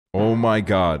Oh my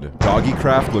god. Doggy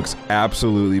craft looks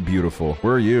absolutely beautiful.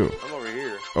 Where are you? I'm over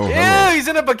here. Oh, yeah, hello. he's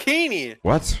in a bikini.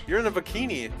 What? You're in a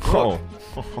bikini. Oh.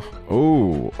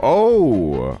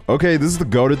 Oh. Okay, this is the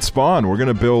goated spawn. We're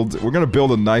gonna build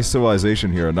a nice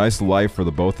civilization here, a nice life for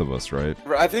the both of us, right?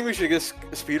 I think we should just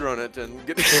speedrun it and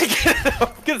get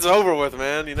it over with,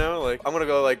 man. You know, like I'm gonna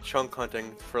go like chunk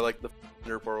hunting for like the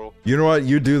Pearl. You know what?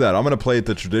 You do that. I'm gonna play it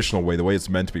the traditional way, the way it's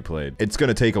meant to be played. It's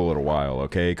gonna take a little while,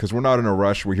 okay? Because we're not in a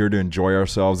rush. We're here to enjoy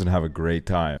ourselves and have a great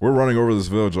time. We're running over this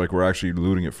village like we're actually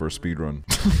looting it for a speedrun.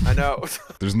 I know.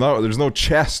 There's no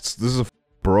chests. This is a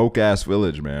broke-ass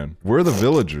village, man. Where are the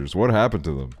villagers? What happened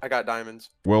to them? I got diamonds.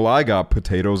 Well, I got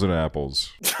potatoes and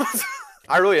apples.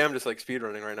 I really am just like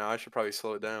speedrunning right now. I should probably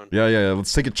slow it down. Yeah.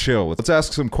 Let's take it chill. Let's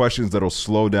ask some questions that'll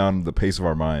slow down the pace of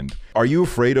our mind. Are you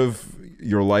afraid of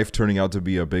your life turning out to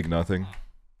be a big nothing?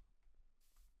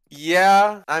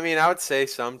 Yeah, I mean, I would say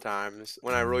sometimes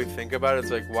when I really think about it,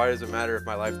 it's like, why does it matter if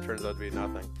my life turns out to be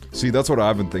nothing? See, that's what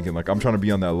I've been thinking. Like, I'm trying to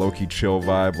be on that low-key chill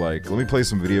vibe. Like, let me play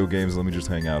some video games. Let me just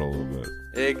hang out a little bit.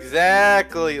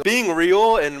 Exactly. Being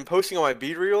real and posting on my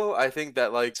Be Real, I think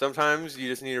that like sometimes you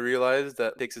just need to realize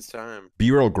that it takes its time.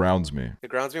 B-Real grounds me. It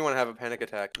grounds me when I have a panic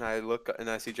attack and I look and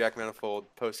I see Jack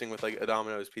Manifold posting with like a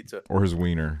Domino's pizza. Or his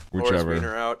wiener, whichever. Or his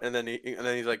wiener out, and then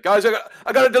he's like, guys,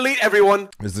 I gotta delete everyone.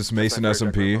 Is this Mason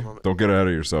SMP? Don't get ahead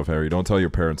of yourself, Harry. Don't tell your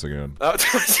parents again.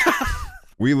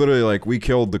 We literally, like, we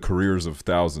killed the careers of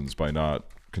thousands by not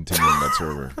continuing that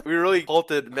server. We really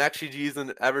halted MaxiG's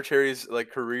and Abercherry's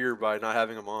like career by not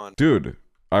having him on. Dude,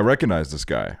 I recognize this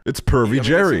guy. It's Pervy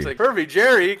Jerry. Like, Pervy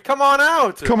Jerry, come on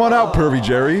out. Come on out, Pervy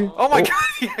Jerry. Oh my god,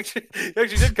 he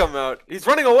actually did come out. He's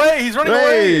running away. He's running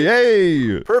away.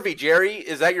 Hey. Pervy Jerry,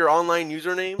 is that your online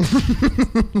username?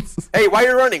 Hey, why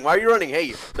are you running? Why are you running?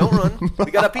 Hey, don't run.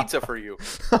 We got a pizza for you.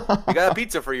 We got a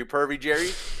pizza for you, Pervy Jerry.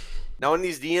 Now in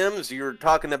these DMs, you're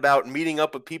talking about meeting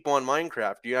up with people on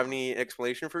Minecraft. Do you have any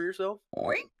explanation for yourself?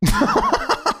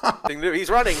 He's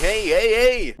running.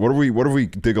 Hey. What if we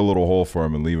dig a little hole for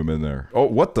him and leave him in there? Oh,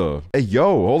 what the? Hey, yo,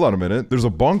 hold on a minute. There's a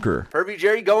bunker. Pervy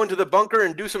Jerry, go into the bunker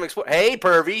and do some Hey,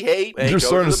 Pervy, hey. You're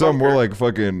starting to sound more like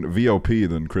fucking VOP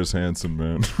than Chris Hansen,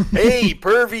 man. Hey,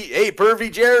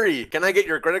 Pervy Jerry. Can I get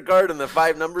your credit card and the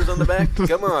 5 numbers on the back?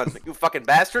 Come on, you fucking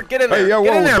bastard. Get in there. Hey, yo,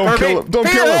 get in there, don't Pervy. kill him. Don't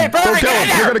kill him. Don't kill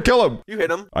him. You're gonna kill him. You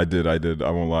hit him. I did.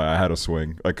 I won't lie. I had a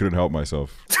swing. I couldn't help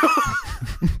myself.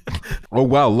 Oh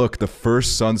wow! Look, the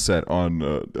first sunset on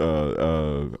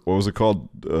what was it called?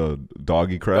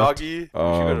 Doggy craft. Doggy. You should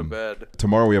go to bed.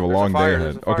 Tomorrow we have a long day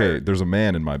ahead. There's Okay, there's a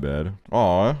man in my bed.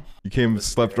 Aw, you came and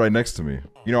slept right next to me.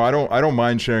 You know, I don't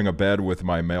mind sharing a bed with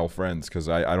my male friends because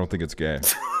I don't think it's gay.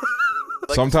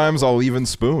 Like, sometimes I'll even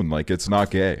spoon, like it's not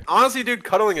gay. Honestly, dude,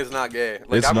 cuddling is not gay.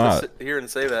 Like, It's I'm not. gonna sit here and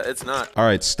say that. It's not.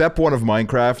 Alright, step 1 of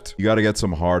Minecraft, you gotta get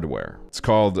some hardware. It's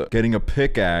called getting a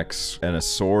pickaxe and a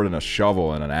sword and a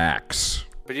shovel and an axe.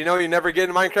 But you know you never get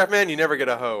in Minecraft, man? You never get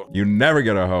a hoe. You never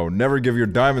get a hoe. Never give your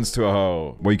diamonds to a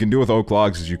hoe. What you can do with oak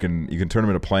logs is you can turn them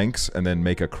into planks and then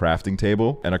make a crafting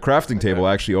table. And a crafting table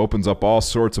actually opens up all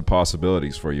sorts of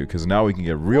possibilities for you because now we can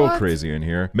get real crazy in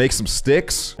here. Make some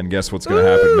sticks, and guess what's gonna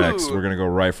happen next? We're gonna go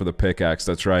right for the pickaxe.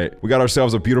 That's right. We got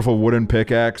ourselves a beautiful wooden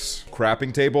pickaxe.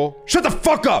 Crafting table. Shut the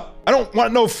fuck up! I don't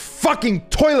want no fucking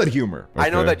toilet humor. Okay? I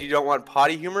know that you don't want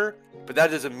potty humor, but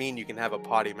that doesn't mean you can have a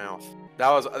potty mouth.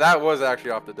 That was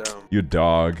actually off the dome. You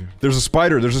dog. There's a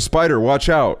spider. There's a spider. Watch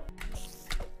out.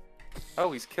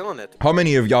 Oh, he's killing it. How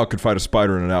many of y'all could fight a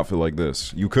spider in an outfit like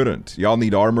this? You couldn't. Y'all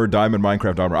need armor, diamond,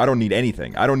 Minecraft armor. I don't need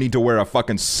anything. I don't need to wear a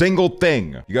fucking single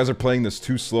thing. You guys are playing this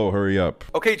too slow. Hurry up.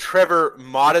 Okay, Trevor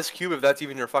Modest Cube, if that's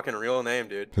even your fucking real name,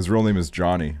 dude. His real name is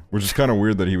Johnny, which is kind of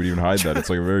weird that he would even hide that. It's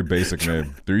like a very basic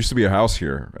name. There used to be a house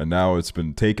here, and now it's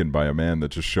been taken by a man that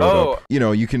just showed up. You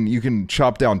know, you can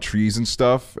chop down trees and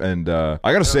stuff, and I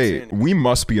gotta say, we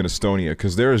must be in Estonia,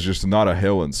 because there is just not a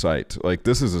hill in sight. Like,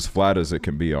 this is as flat as it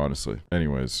can be, honestly.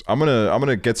 Anyways, I'm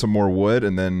gonna get some more wood,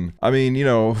 and then, I mean, you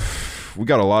know, we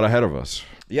got a lot ahead of us.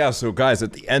 Yeah, so guys,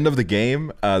 at the end of the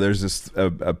game, there's this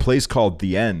a place called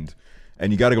The End,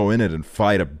 and you gotta go in it and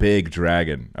fight a big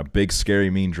dragon. A big, scary,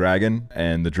 mean dragon,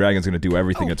 and the dragon's gonna do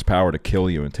everything in its power to kill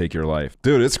you and take your life.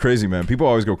 Dude, it's crazy, man. People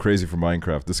always go crazy for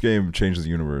Minecraft. This game changes the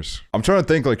universe. I'm trying to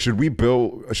think, like, should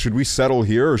we settle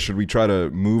here, or should we try to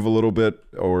move a little bit,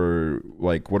 or,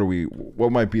 like,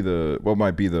 what might be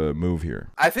the move here?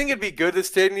 I think it'd be good to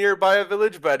stay nearby a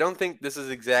village, but I don't think this is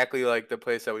exactly, like, the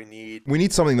place that we need. We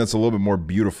need something that's a little bit more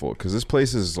beautiful, because this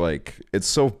place is, like, it's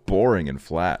so boring and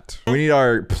flat. We need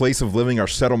our place of living renaming our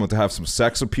settlement to have some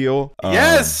sex appeal.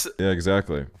 Yes. Yeah,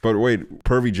 exactly. But wait,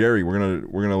 Pervy Jerry, we're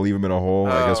gonna leave him in a hole.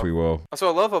 I guess we will. Also,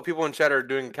 I love how people in chat are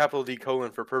doing capital D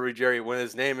colon for Pervy Jerry when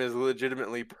his name is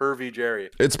legitimately Pervy Jerry.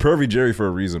 It's Pervy Jerry for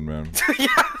a reason, man. Yeah.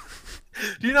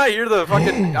 Do you not hear the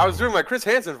fucking? I was doing my Chris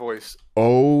Hansen voice.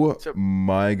 Oh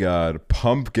my God,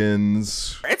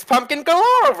 pumpkins! It's pumpkin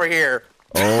galore over here.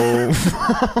 Oh.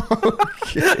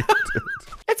 Okay,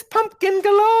 it's pumpkin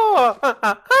galore.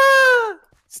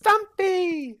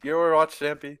 Stumpy. You ever watch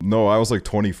Stampy? No, I was like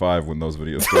 25 when those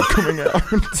videos started coming out.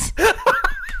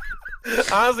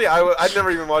 Honestly, I'd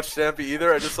never even watched Stampy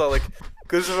either. I just saw like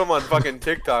clips of him on fucking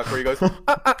TikTok where he goes,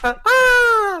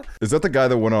 Is that the guy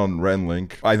that went on Ren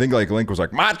Link? I think like Link was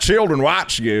like, my children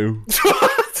watch you.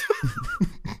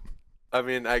 I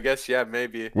mean, I guess, yeah,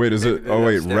 maybe. Wait, is maybe it? Oh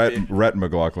wait, Rhett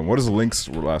McLaughlin. What is Link's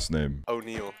last name?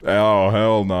 O'Neal. Oh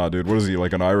hell nah, dude. What is he,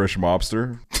 like an Irish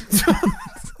mobster?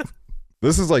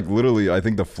 This is like literally, I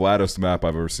think, the flattest map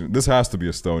I've ever seen. This has to be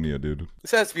Estonia, dude. This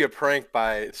has to be a prank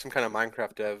by some kind of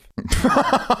Minecraft dev.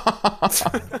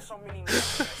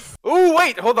 Oh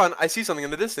wait, hold on. I see something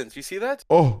in the distance. You see that?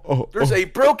 There's a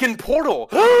broken portal.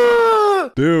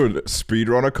 Dude,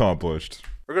 speedrun accomplished.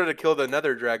 We're gonna kill the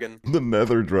Nether Dragon. The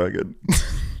Nether Dragon.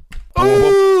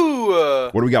 Ooh!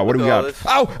 What do we got? What do we got?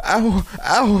 Ow! Ow!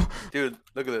 Ow! Dude,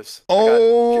 look at this.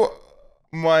 Oh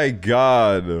my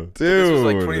God, dude! If this was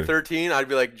like 2013. I'd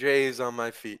be like, Jay's on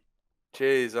my feet.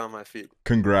 Jay's on my feet.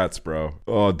 Congrats, bro.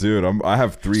 Oh, dude, I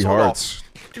have 3 hearts.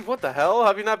 Dude, what the hell?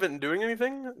 Have you not been doing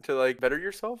anything to like better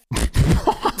yourself?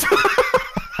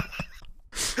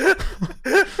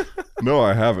 No,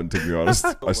 I haven't, to be honest.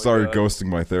 I started ghosting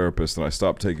my therapist and I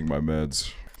stopped taking my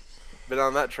meds. Been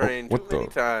on that train too many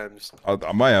times.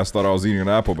 My ass thought I was eating an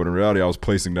apple, but in reality I was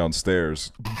placing down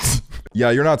stairs. Yeah,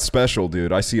 you're not special,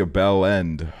 dude. I see a bell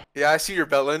end. Yeah, I see your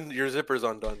bell end. Your zipper's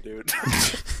undone, dude.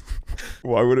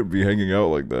 Why would it be hanging out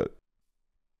like that?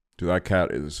 Dude, that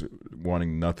cat is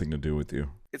wanting nothing to do with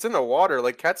you. It's in the water.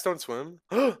 Like, cats don't swim.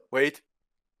 Wait.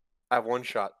 I have 1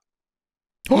 shot.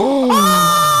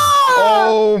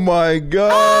 Oh my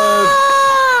God!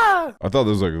 I thought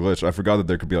this was like a glitch. I forgot that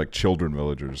there could be like children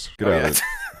villagers. Get out of it.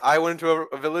 I went into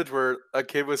a village where a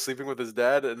kid was sleeping with his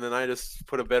dad, and then I just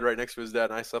put a bed right next to his dad,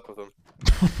 and I slept with him.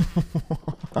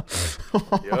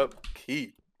 Yep,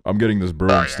 key. I'm getting this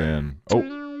broom stand. Oh.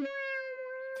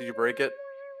 Did you break it?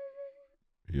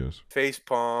 Yes. Face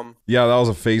palm. Yeah, that was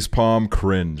a face palm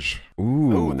cringe.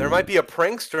 Ooh. Ooh, there might be a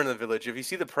prankster in the village. If you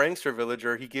see the prankster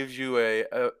villager, he gives you a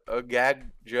gag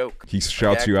joke. He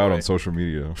shouts you out on social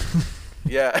media.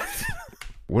 Yeah.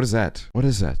 What is that? What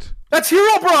is that? That's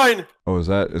Herobrine! Oh, is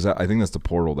that? I think that's the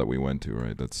portal that we went to,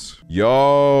 right? That's...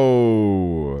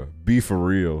 Yo! Be for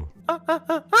real.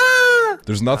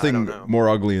 There's nothing more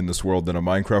ugly in this world than a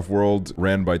Minecraft world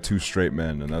ran by 2 straight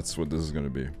men, and that's what this is gonna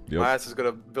be. Yep. My ass is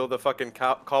gonna build a fucking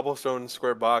cobblestone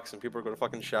square box, and people are gonna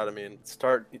fucking shout at me and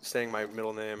start saying my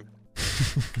middle name.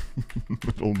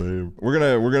 Middle name. We're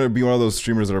gonna be one of those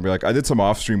streamers that'll be like, I did some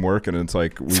off-stream work, and it's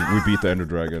like we beat the Ender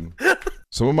Dragon.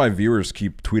 Some of my viewers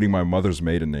keep tweeting my mother's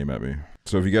maiden name at me.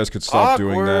 So if you guys could stop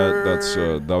doing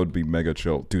that, that would be mega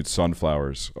chill. Dude,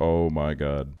 sunflowers. Oh my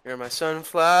God. You're my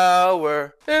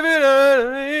sunflower. Didn't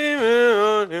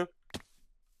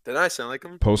I sound like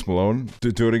him? Post Malone.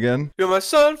 Do it again. You're my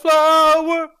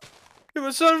sunflower. You're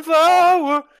my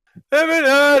sunflower. Every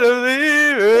night I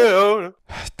leave it.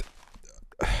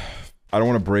 I don't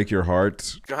want to break your heart.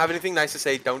 If you don't have anything nice to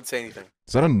say, don't say anything.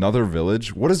 Is that another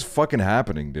village? What is fucking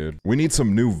happening, dude? We need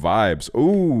some new vibes.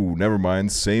 Ooh, never mind.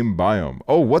 Same biome.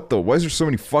 Oh, what the? Why is there so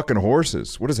many fucking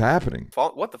horses? What is happening?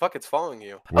 What the fuck? It's following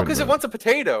you. Oh, because it wants a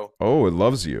potato. Oh, it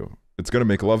loves you. It's gonna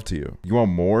make love to you. You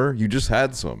want more? You just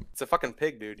had some. It's a fucking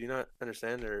pig, dude. You not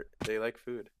understand? They like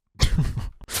food.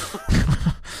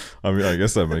 I mean, I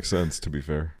guess that makes sense, to be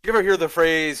fair. You ever hear the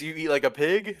phrase, you eat like a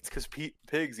pig? It's because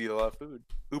pigs eat a lot of food.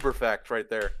 Uber fact right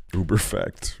there. Uber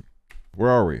fact. Where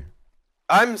are we?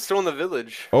 I'm still in the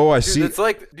village. Oh, I Dude, see. It's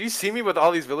like, do you see me with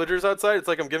all these villagers outside? It's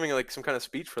like I'm giving like some kind of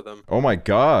speech for them. Oh my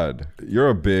God, you're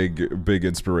a big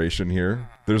inspiration here.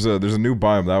 There's a new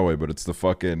biome that way, but it's the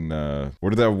fucking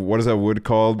what is that wood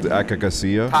called?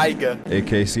 A.k.a. Taiga.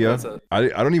 Acacia. I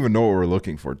don't even know what we're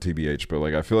looking for, TBH, but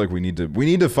like I feel like we need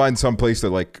to find some place that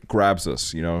like grabs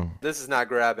us, you know? This is not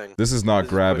grabbing. This is not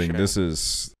grabbing. This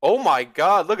is. Oh my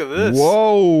God, look at this.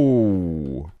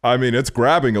 Whoa. I mean, it's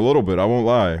grabbing a little bit, I won't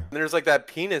lie. And there's like that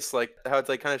penis, like how it's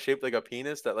like kind of shaped like a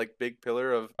penis, that like big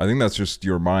pillar of. I think that's just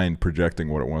your mind projecting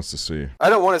what it wants to see. I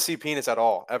don't want to see penis at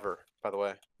all, ever, by the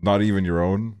way. Not even your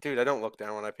own? Dude, I don't look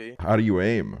down when I pee. How do you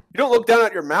aim? You don't look down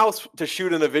at your mouse to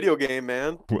shoot in a video game,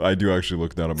 man. I do actually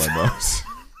look down at my mouse.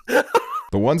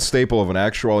 The one staple of an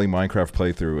Aksually Minecraft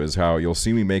playthrough is how you'll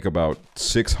see me make about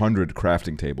 600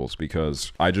 crafting tables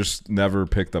because I just never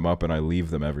pick them up and I leave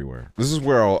them everywhere. This is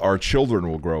where our children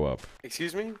will grow up.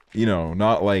 Excuse me? You know,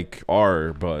 not like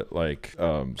but like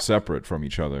separate from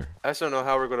each other. I just don't know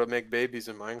how we're gonna make babies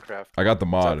in Minecraft. I got the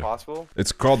mod. Is that possible?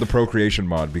 It's called the procreation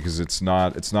mod because it's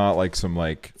not like some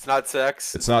like... It's not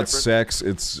sex. It's not sex.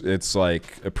 It's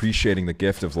like appreciating the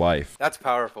gift of life. That's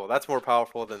powerful. That's more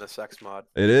powerful than a sex mod.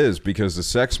 It is, because the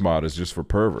sex mod is just for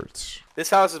perverts. This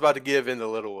house is about to give into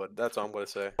Littlewood. That's all I'm gonna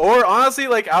say. Or honestly,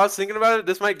 like I was thinking about it,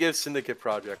 this might give Syndicate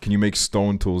Project. Can you make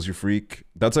stone tools, you freak?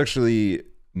 That's actually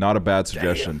not a bad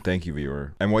suggestion. Damn. Thank you,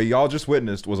 viewer. And what y'all just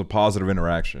witnessed was a positive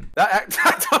interaction. I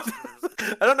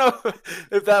don't know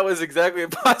if that was exactly a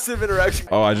positive interaction.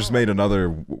 Oh, I just made another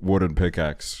wooden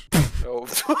pickaxe. Oh.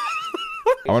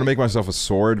 I want to make myself a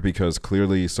sword because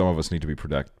clearly some of us need to be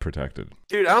protected.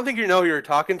 Dude, I don't think you know who you're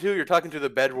talking to. You're talking to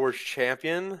the Bed Wars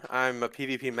champion. I'm a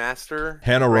PvP master.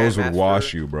 Hannah Rose would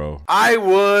wash you, bro. I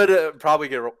would probably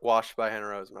get washed by Hannah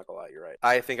Rose. I'm not gonna lie, you're right.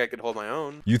 I think I could hold my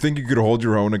own. You think you could hold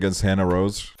your own against Hannah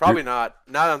Rose? Probably not.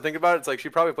 Now that I'm thinking about it, it's like she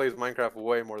probably plays Minecraft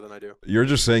way more than I do. You're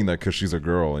just saying that because she's a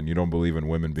girl and you don't believe in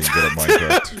women being good at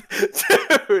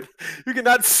Minecraft. Dude, you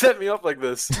cannot set me up like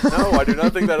this. No, I do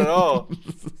not think that at all.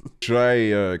 Should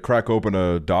I crack open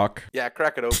a dock? Yeah,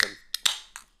 crack it open.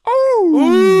 Oh!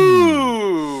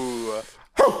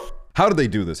 Ooh! How did they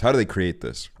do this? How do they create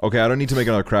this? Okay, I don't need to make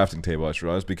another crafting table, I just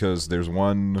realized, because there's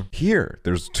one here.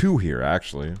 There's two here,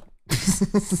 actually.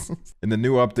 In the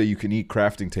new update, you can eat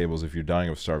crafting tables if you're dying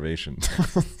of starvation.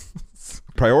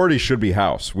 Priority should be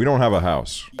house. We don't have a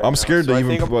house. I'm scared to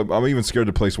I'm even scared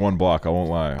to place one block. I won't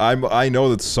lie. I know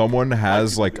that someone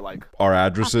has like our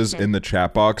addresses in the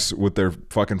chat box with their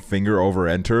fucking finger over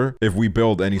enter if we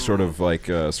build any sort of like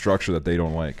structure that they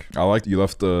don't like. I like that you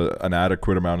left an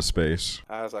adequate amount of space.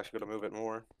 I was actually gonna move it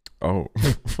more. Oh.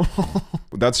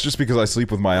 That's just because I sleep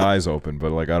with my eyes open,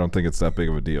 but like I don't think it's that big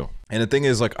of a deal. And the thing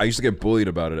is, like, I used to get bullied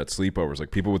about it at sleepovers.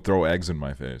 Like people would throw eggs in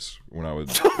my face when I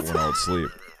would sleep.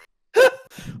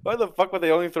 Why the fuck would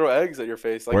they only throw eggs at your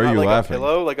face? Like, why are you laughing?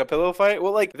 Like a pillow fight?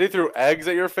 Well, like, they threw eggs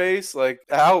at your face? Like,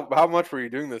 how much were you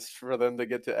doing this for them to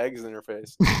get to eggs in your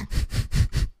face?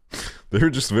 They're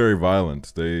just very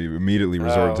violent. They immediately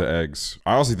resort to eggs.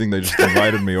 I honestly think they just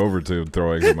invited me over to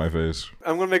throw eggs in my face.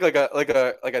 I'm gonna make like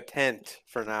a tent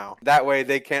for now. That way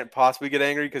they can't possibly get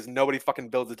angry because nobody fucking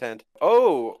builds a tent.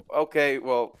 Oh, okay,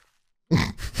 well.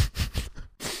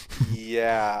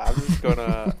 Yeah, I'm just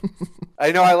gonna...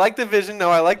 I know, I like the vision.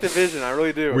 No, I like the vision. I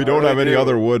really do. We don't have any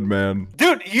other wood, man.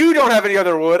 Dude, you don't have any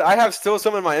other wood. I have still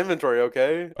some in my inventory,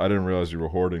 okay? I didn't realize you were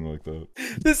hoarding like that.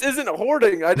 This isn't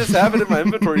hoarding. I just have it in my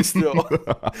inventory still.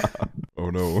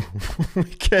 Oh, no. We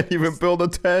can't even build a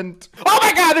tent. Oh,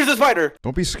 my God, there's a spider.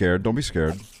 Don't be scared. Don't be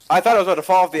scared. I thought I was about to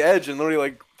fall off the edge and literally,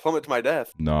 like, plummet to my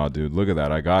death. Nah, dude, look at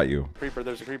that. I got you. Creeper,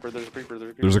 there's a creeper, there's a creeper, there's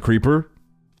a creeper. There's a creeper?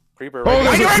 Creeper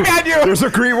right There's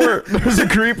a creeper. There's a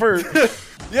creeper.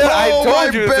 Yeah, I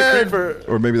told you it's a creeper.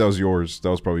 Or maybe that was yours. That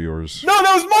was probably yours. No,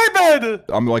 that was my bed.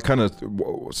 I'm like kind of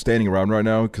standing around right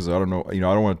now because I don't know. You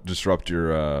know, I don't want to disrupt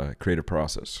your creative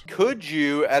process. Could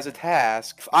you, as a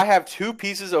task, I have 2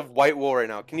 pieces of white wool right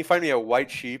now. Can you find me a white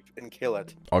sheep and kill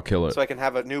it? I'll kill it. So I can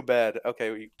have a new bed.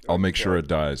 Okay. I'll make sure it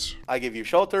dies. I give you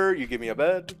shelter. You give me a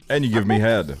bed. And you give me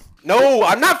head. No,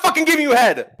 I'm not fucking giving you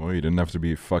head. Well, you didn't have to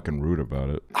be fucking rude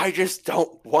about it. I just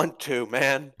don't want to,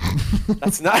 man.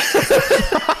 That's not...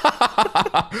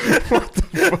 What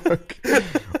the fuck?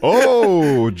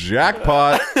 Oh,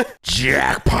 jackpot.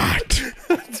 Jackpot.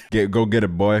 Go get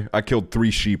it, boy. I killed 3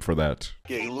 sheep for that.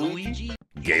 Gay Luigi?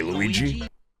 Gay Luigi?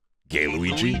 Gay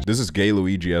Luigi? This is Gay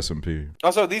Luigi SMP.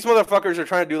 Also, these motherfuckers are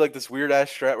trying to do like this weird ass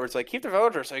strat where it's like, keep the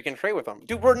villagers so you can trade with them.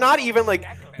 Dude, we're not even like,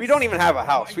 we don't even have a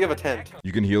house. We have a tent.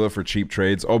 You can heal it for cheap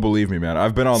trades. Oh, believe me, man.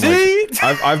 I've been on like,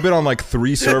 I've been on like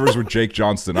 3 servers with Jake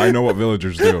Johnston. I know what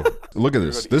villagers do. Look at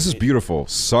this. This is beautiful.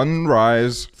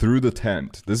 Sunrise through the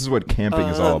tent. This is what camping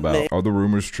is all about. Are the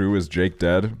rumors true? Is Jake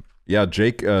dead? Yeah,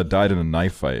 Jake died in a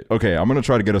knife fight. Okay, I'm gonna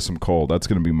try to get us some coal. That's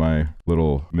gonna be my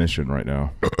little mission right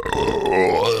now.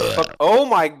 Oh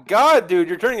my god, dude,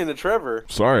 you're turning into Trevor.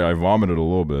 Sorry, I vomited a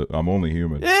little bit. I'm only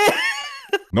human.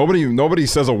 Nobody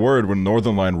says a word when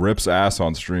Northern Line rips ass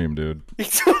on stream, dude.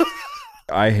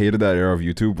 I hated that era of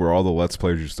YouTube where all the Let's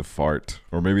Players used to fart.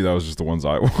 Or maybe that was just the ones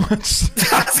I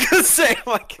watched. I was gonna say,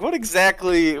 like, what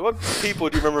people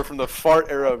do you remember from the fart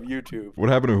era of YouTube? What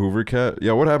happened to Hooverr cat?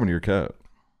 Yeah, what happened to your cat?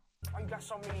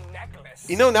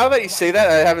 You know, now that you say that,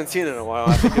 I haven't seen it in a while.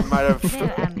 I think it might have.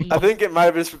 I think it might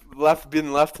have just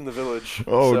been left in the village.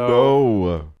 Oh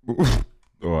no!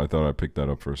 Oh, I thought I picked that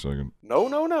up for a second. No.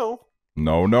 No.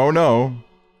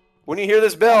 When you hear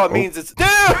this bell, it means it's dude.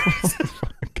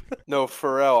 No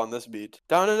Pharrell on this beat.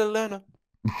 Down in Atlanta.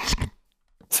 Have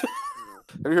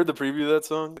you heard the preview of that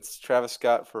song? It's Travis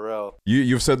Scott, Pharrell.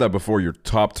 You've said that before. Your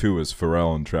top 2 is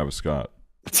Pharrell and Travis Scott.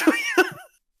 Do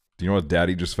you know what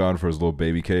Daddy just found for his little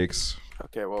baby cakes?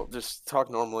 Okay, well, just talk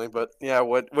normally. But yeah,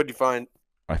 what'd you find?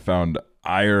 I found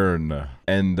iron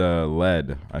and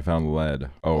lead. I found lead.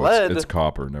 Oh, lead? It's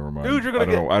copper. Never mind. Dude, you're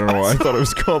gonna I don't know. I thought it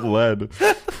was called lead.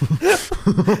 Dude,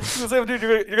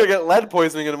 you're gonna get lead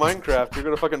poisoning in Minecraft. You're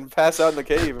gonna fucking pass out in the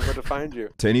cave and where to find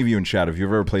you. To any of you in chat, have you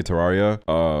ever played Terraria?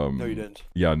 No, you didn't.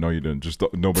 Yeah, no, you didn't. Just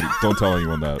don't tell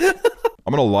anyone that.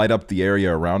 I'm gonna light up the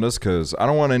area around us because I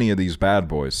don't want any of these bad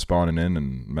boys spawning in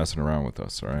and messing around with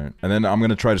us, all right? And then I'm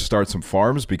gonna try to start some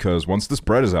farms because once this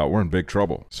bread is out, we're in big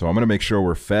trouble. So I'm gonna make sure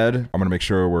we're fed. I'm gonna make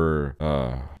sure we're,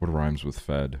 what rhymes with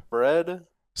fed? Bread?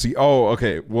 See, oh,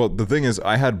 okay. Well, the thing is,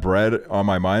 I had bread on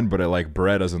my mind, but I like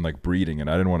bread as in like breeding, and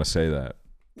I didn't want to say that.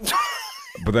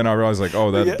 But then I realized, like, oh,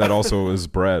 that also is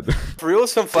bread. For real,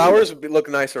 some flowers would look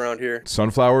nice around here.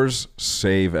 Sunflowers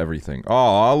save everything.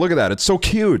 Oh, look at that. It's so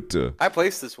cute. I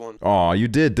placed this one. Oh, you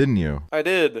did, didn't you? I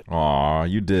did. Oh,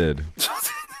 you did.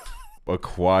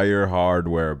 Acquire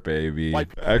hardware, baby. I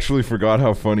actually forgot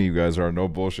how funny you guys are. No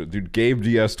bullshit. Dude, Gabe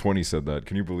DS20 said that.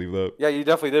 Can you believe that? Yeah, you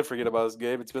definitely did forget about this,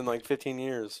 Gabe. It's been like 15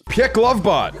 years. Piek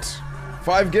Lovebot.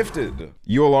 5 gifted.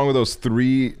 You, along with those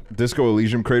 3 Disco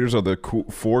Elysium creators, are the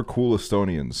 4 cool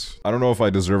Estonians. I don't know if I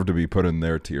deserve to be put in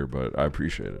their tier, but I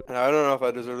appreciate it. I don't know if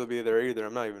I deserve to be there either.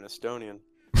 I'm not even Estonian.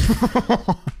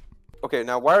 Okay,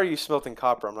 now why are you smelting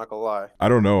copper? I'm not gonna lie. I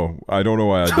don't know. I don't know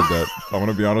why I did that. I'm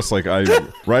gonna be honest, like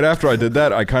right after I did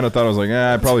that, I kind of thought I was like,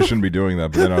 I probably shouldn't be doing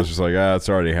that. But then I was just like, it's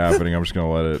already happening. I'm just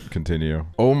gonna let it continue.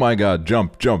 Oh my god,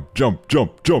 jump, jump, jump,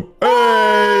 jump, jump. Hey!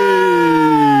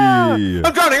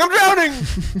 I'm drowning, I'm drowning!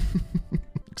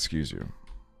 Excuse you.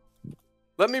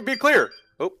 Let me be clear.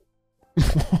 Oh.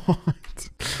 What?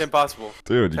 It's impossible.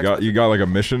 Dude, you got like a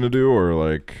mission to do or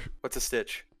like... What's a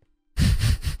stitch?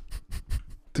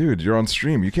 Dude, you're on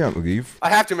stream. You can't leave. I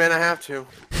have to, man. I have to.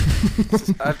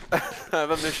 I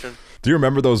have a mission. Do you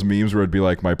remember those memes where it'd be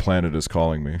like, my planet is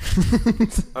calling me?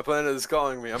 My planet is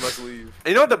calling me. I must leave. And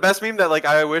you know what the best meme that like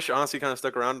I wish honestly kind of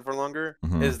stuck around for longer?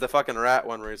 Is the fucking rat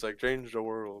one where he's like, change the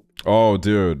world. Oh,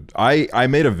 dude. I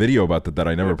made a video about that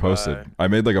I never posted. I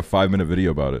made like a 5-minute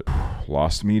video about it.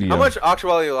 Lost media. How much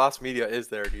Aksually lost media is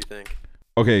there, do you think?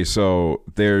 Okay, so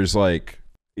there's like...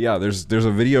 Yeah, there's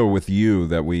a video with you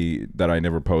that I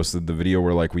never posted. The video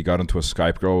where like we got into a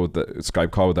Skype call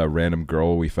with that random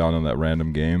girl we found in that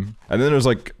random game. And then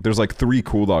there's like 3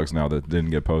 cool dogs now that didn't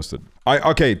get posted.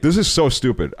 Okay, this is so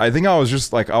stupid. I think I was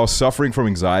just like, I was suffering from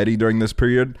anxiety during this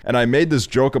period, and I made this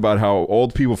joke about how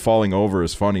old people falling over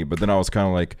is funny, but then I was kind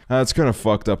of like, it's kind of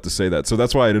fucked up to say that. So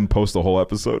that's why I didn't post the whole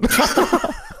episode.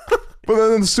 But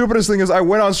then the stupidest thing is I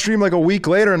went on stream like a week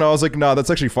later and I was like, nah, that's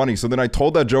actually funny. So then I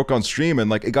told that joke on stream and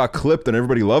like it got clipped and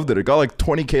everybody loved it. It got like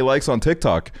 20K likes on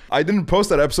TikTok. I didn't post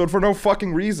that episode for no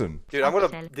fucking reason. Dude, I'm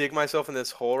gonna dig myself in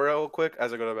this hole real quick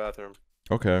as I go to the bathroom.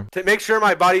 Okay. To make sure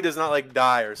my body does not like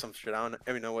die or some shit. I don't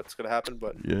even know what's gonna happen,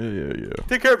 but yeah.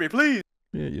 Take care of me, please.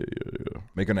 Yeah.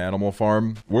 Make an animal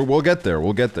farm. We'll get there.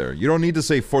 We'll get there. You don't need to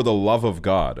say for the love of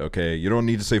God, okay? You don't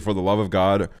need to say for the love of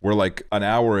God. We're like an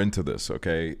hour into this,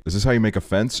 okay? Is this how you make a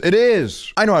fence? It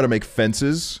is! I know how to make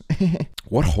fences.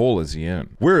 What hole is he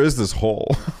in? Where is this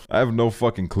hole? I have no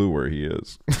fucking clue where he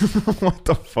is. What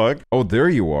the fuck? Oh, there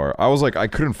you are. I was like, I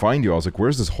couldn't find you. I was like,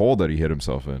 where's this hole that he hit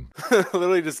himself in?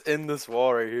 Literally just in this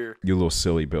wall right here. You little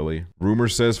silly Billy. Rumor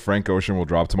says Frank Ocean will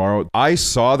drop tomorrow. I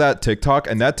saw that TikTok,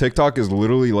 and that TikTok is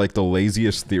literally like the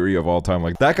laziest theory of all time.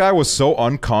 Like, that guy was so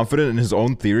unconfident in his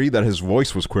own theory that his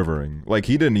voice was quivering. Like,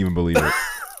 he didn't even believe it.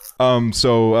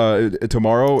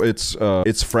 Tomorrow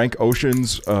it's Frank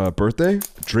Ocean's birthday.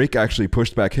 Drake actually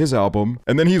pushed back his album,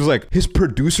 and then he was like, his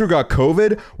producer got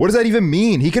COVID? What does that even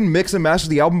mean? He can mix and master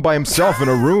the album by himself in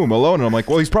a room alone. And I'm like,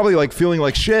 well, he's probably like feeling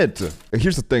like shit.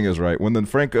 Here's the thing is, right, when the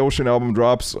Frank Ocean album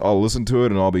drops, I'll listen to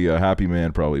it and I'll be a happy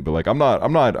man probably. But like, I'm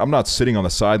not sitting on the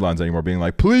sidelines anymore being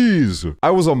like, please. I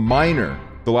was a minor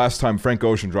the last time Frank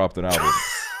Ocean dropped an album.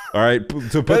 All right,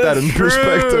 to put that in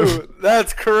perspective.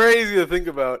 That's crazy to think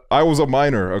about. I was a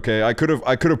minor, okay? I could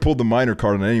have pulled the minor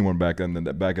card on anyone back in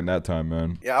that time,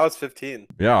 man. Yeah, I was 15.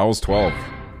 Yeah, I was 12.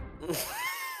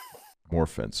 More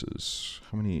fences.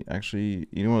 How many? Actually,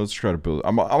 you know what? Let's try to build.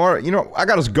 I'm alright. You know, I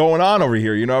got us going on over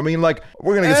here. You know what I mean? Like,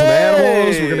 we're gonna get some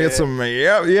animals. We're gonna get some.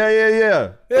 Yeah.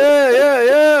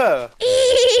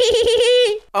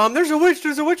 There's a witch.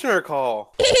 There's a witch in our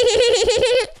call.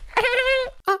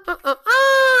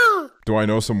 Do I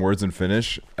know some words in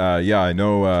Finnish? Yeah, I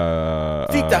know.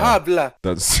 Vita habla.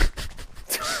 That's.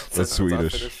 That's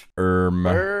Swedish.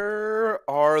 Where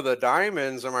are the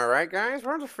diamonds? Am I right, guys?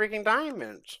 Where are the freaking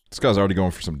diamonds? This guy's already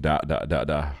going for some da.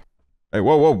 Hey,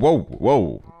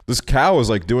 whoa. This cow is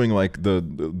like doing like the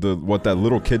what that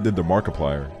little kid did to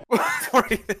Markiplier.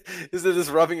 Is it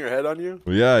just rubbing your head on you?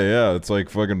 Yeah. It's like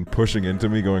fucking pushing into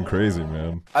me, going crazy,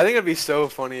 man. I think it'd be so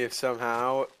funny if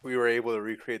somehow we were able to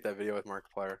recreate that video with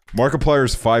Markiplier.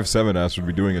 Markiplier's 5'7" ass would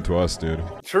be doing it to us, dude.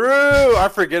 True! I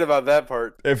forget about that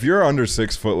part. If you're under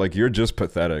 6 foot, like, you're just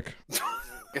pathetic.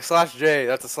 /J.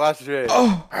 That's a /J.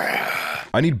 Oh!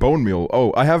 I need bone meal.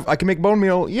 Oh, I can make bone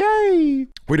meal. Yay!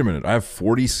 Wait a minute. I have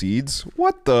 40 seeds?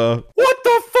 What the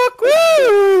fuck?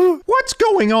 Woo! What's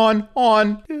going on?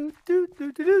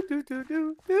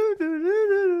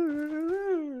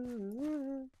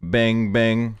 Bang,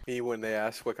 bang. Me when they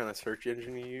ask what kind of search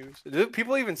engine you use. Do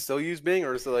people even still use Bing,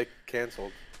 or is it like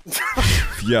canceled?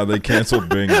 Yeah, they canceled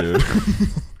Bing, dude.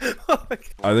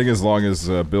 I think as long as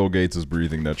Bill Gates is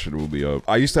breathing, that shit will be up.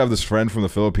 I used to have this friend from the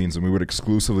Philippines, and we would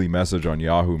exclusively message on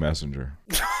Yahoo Messenger.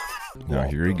 Now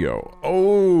here we go.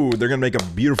 Oh, they're gonna make a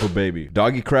beautiful baby.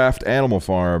 Doggy Craft Animal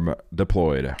Farm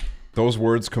deployed. Those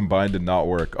words combined did not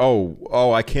work.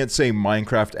 Oh, I can't say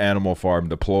Minecraft Animal Farm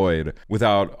deployed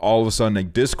without all of a sudden a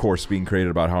discourse being created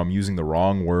about how I'm using the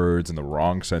wrong words and the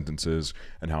wrong sentences,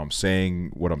 and how I'm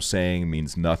saying what I'm saying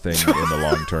means nothing in the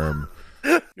long term.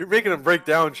 You're making a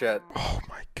breakdown, chat. Oh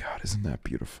my god, isn't that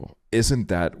beautiful? Isn't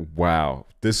that wow?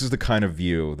 This is the kind of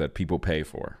view that people pay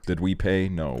for. Did we pay?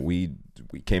 No, we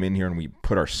came in here and we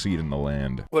put our seed in the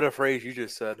land. What a phrase you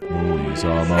just said. Hey dude,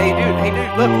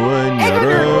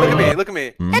 look at me.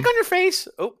 Egg on your face.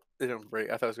 Oh, it didn't break.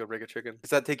 I thought it was gonna break a chicken.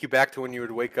 Does that take you back to when you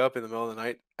would wake up in the middle of the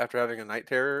night after having a night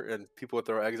terror and people would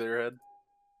throw eggs at your head?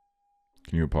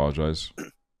 Can you apologize?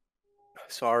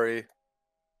 Sorry.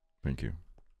 Thank you.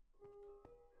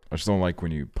 I just don't like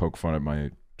when you poke fun at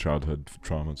my childhood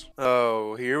traumas.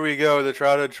 Oh, here we go, the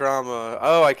childhood trauma.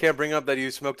 Oh, I can't bring up that you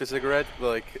smoked a cigarette?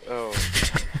 Like, oh.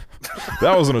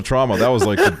 That wasn't a trauma. That was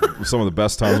like some of the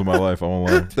best times of my life, I won't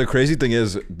lie. The crazy thing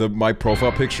is, my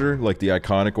profile picture, like the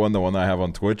iconic one, the one I have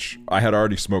on Twitch, I had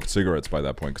already smoked cigarettes by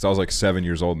that point, because I was like 7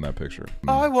 years old in that picture.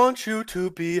 I want you to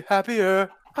be happier.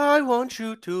 I want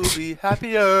you to be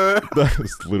happier. That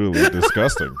is literally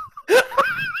disgusting.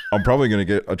 I'm probably gonna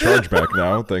get a chargeback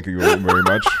now. Thank you very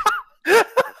much.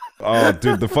 Oh,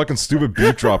 dude, the fucking stupid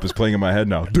beat drop is playing in my head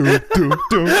now. Do.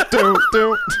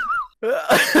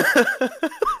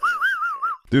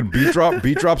 Dude, beat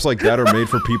drops like that are made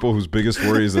for people whose biggest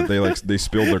worry is that they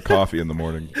spilled their coffee in the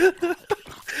morning.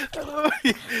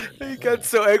 You got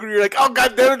so angry, you're like, oh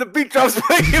god damn it, the beat drop's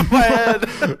playing in my head.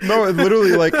 No, it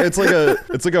literally like it's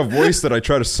like a voice that I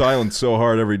try to silence so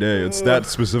hard every day. It's that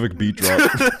specific beat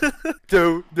drop.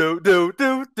 Do.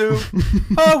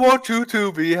 I want you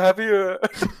to be happier.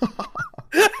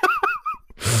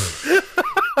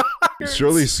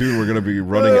 Surely soon we're gonna be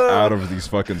running out of these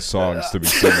fucking songs to be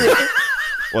singing.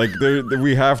 Like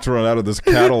we have to run out of this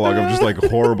catalog of just like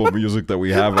horrible music that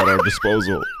we have at our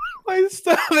disposal. My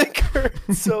stomach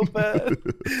hurts so bad.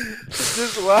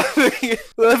 Just laughing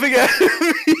at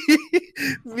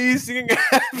me singing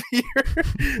happier,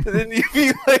 and then you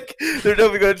be like, they're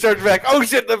definitely gonna charge back. Oh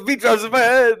shit, the beat drops in my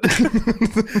head.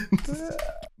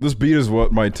 This beat is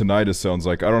what my tinnitus sounds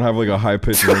like. I don't have like a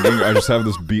high-pitched ringing. I just have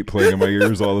this beat playing in my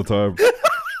ears all the time.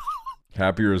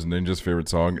 Happier is Ninja's favorite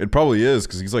song. It probably is,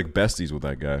 because he's like besties with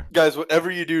that guy. Guys, whatever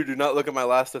you do, do not look at my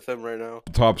last FM right now.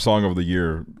 Top song of the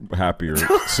year, Happier.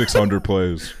 600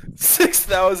 plays.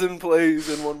 6,000 plays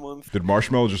in 1 month. Did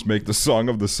Marshmello just make the song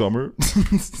of the summer?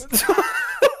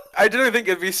 I didn't think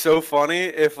it'd be so funny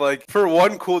if, like, for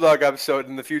one COOLDOG episode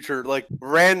in the future, like,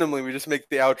 randomly we just make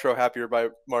the outro Happier by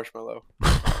Marshmello.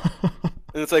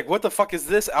 And it's like, what the fuck is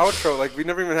this outro? Like, we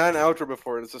never even had an outro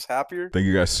before, and it's just Happier. Thank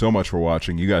you guys so much for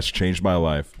watching. You guys changed my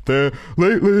life.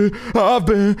 Lately, I've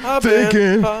been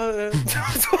thinking. I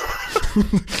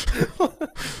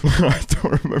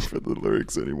don't remember the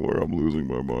lyrics anymore. I'm losing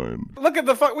my mind. Look at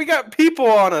the fuck. We got people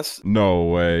on us. No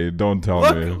way. Don't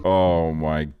tell me. Oh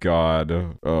my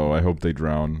god. Oh, I hope they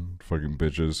drown. Fucking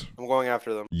bitches. I'm going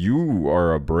after them. You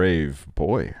are a brave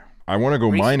boy. I want to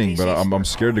go mining, but I'm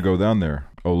scared to go down there.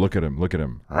 Oh, look at him. Look at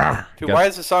him. Dude, why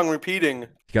is the song repeating?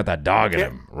 He got that dog in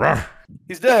him.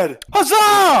 He's dead.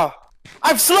 Huzzah!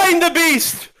 I've slain the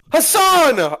beast!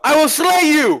 Hassan! I will slay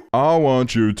you! I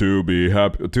want you to be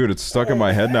happy. Dude, it's stuck in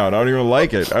my head now, and I don't even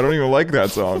like it. I don't even like that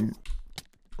song.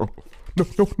 Oh. No.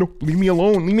 Leave me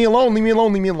alone. Leave me alone. Leave me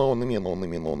alone. Leave me alone. Leave me alone. Leave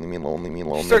me alone. Leave me alone. Leave me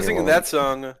alone. Start singing that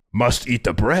song. Must eat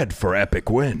the bread for epic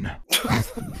win.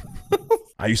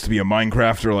 I used to be a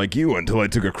Minecrafter like you until I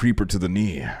took a creeper to the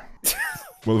knee.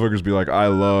 Motherfuckers be like, I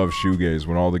love shoegaze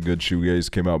when all the good shoegaze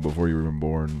came out before you were even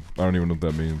born. I don't even know what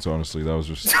that means, honestly. That was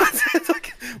just...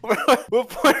 What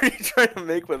point are you trying to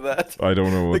make with that? I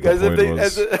don't know what the point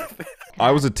was.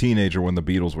 I was a teenager when the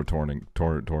Beatles were touring,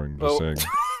 just saying.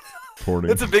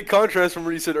 That's a big contrast from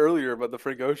what you said earlier about the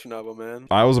Frank Ocean album, man.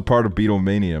 I was a part of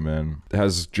Beatlemania, man.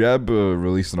 Has Jeb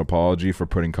released an apology for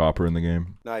putting copper in the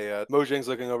game? Not yet. Mojang's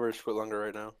looking over his footlonga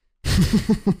right now.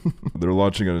 They're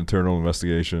launching an internal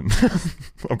investigation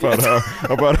about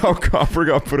how copper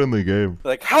got put in the game.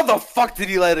 Like, how the fuck did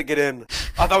he let it get in?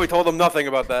 I thought we told him nothing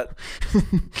about that.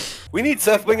 We need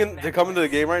Seth Bling to come into the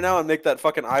game right now and make that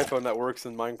fucking iPhone that works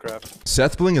in Minecraft.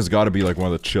 Seth Bling has got to be like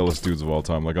one of the chillest dudes of all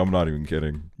time. Like, I'm not even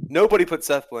kidding. Nobody put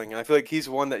Seth Bling, and I feel like he's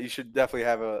one that you should definitely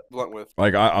have a blunt with.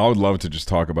 Like, I would love to just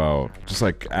talk about just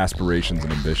like aspirations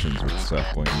and ambitions with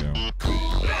Seth Bling, you know.